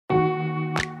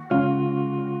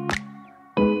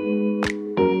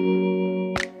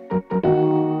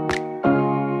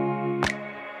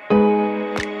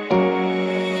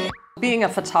Being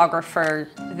a photographer,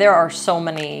 there are so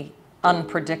many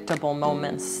unpredictable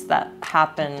moments that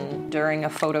happen during a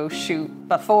photo shoot.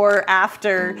 Before,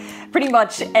 after, pretty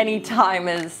much any time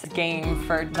is game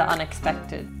for the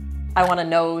unexpected. I want to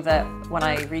know that when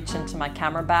I reach into my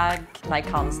camera bag,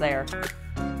 Nikon's there.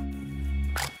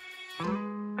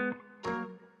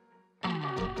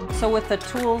 So with the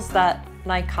tools that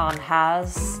Nikon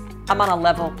has, I'm on a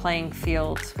level playing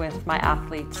field with my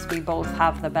athletes. We both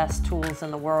have the best tools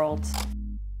in the world.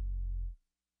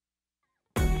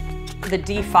 The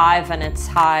D5 and its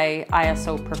high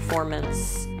ISO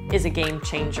performance is a game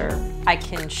changer. I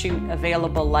can shoot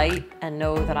available light and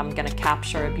know that I'm going to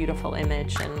capture a beautiful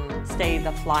image and stay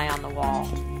the fly on the wall.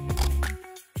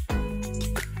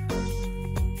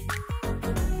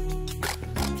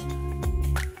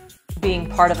 Being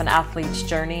part of an athlete's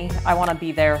journey, I want to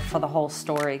be there for the whole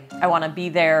story. I want to be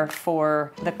there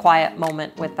for the quiet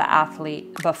moment with the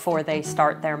athlete before they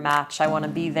start their match. I want to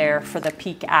be there for the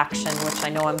peak action, which I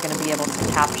know I'm going to be able to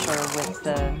capture with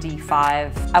the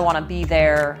D5. I want to be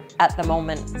there at the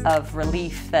moment of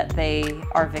relief that they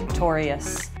are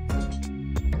victorious.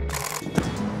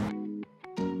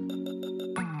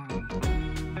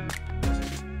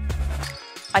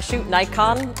 I shoot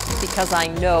Nikon because I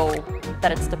know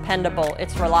that it's dependable,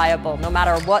 it's reliable. No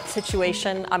matter what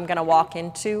situation I'm gonna walk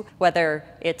into, whether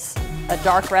it's a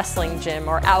dark wrestling gym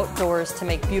or outdoors to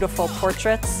make beautiful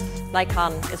portraits,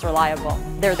 Nikon is reliable.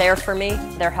 They're there for me,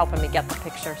 they're helping me get the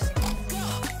pictures.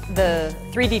 The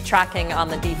 3D tracking on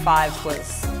the D5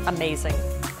 was amazing.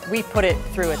 We put it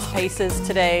through its paces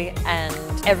today, and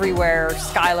everywhere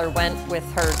Skylar went with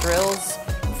her drills,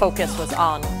 focus was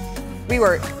on. We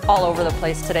were all over the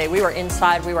place today. We were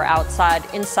inside, we were outside,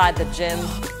 inside the gym.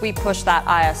 We pushed that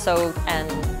ISO and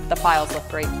the files look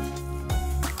great.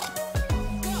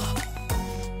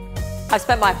 I've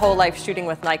spent my whole life shooting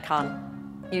with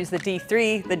Nikon. Use the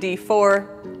D3, the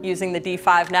D4, using the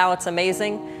D5 now, it's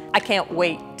amazing. I can't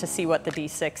wait to see what the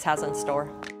D6 has in store.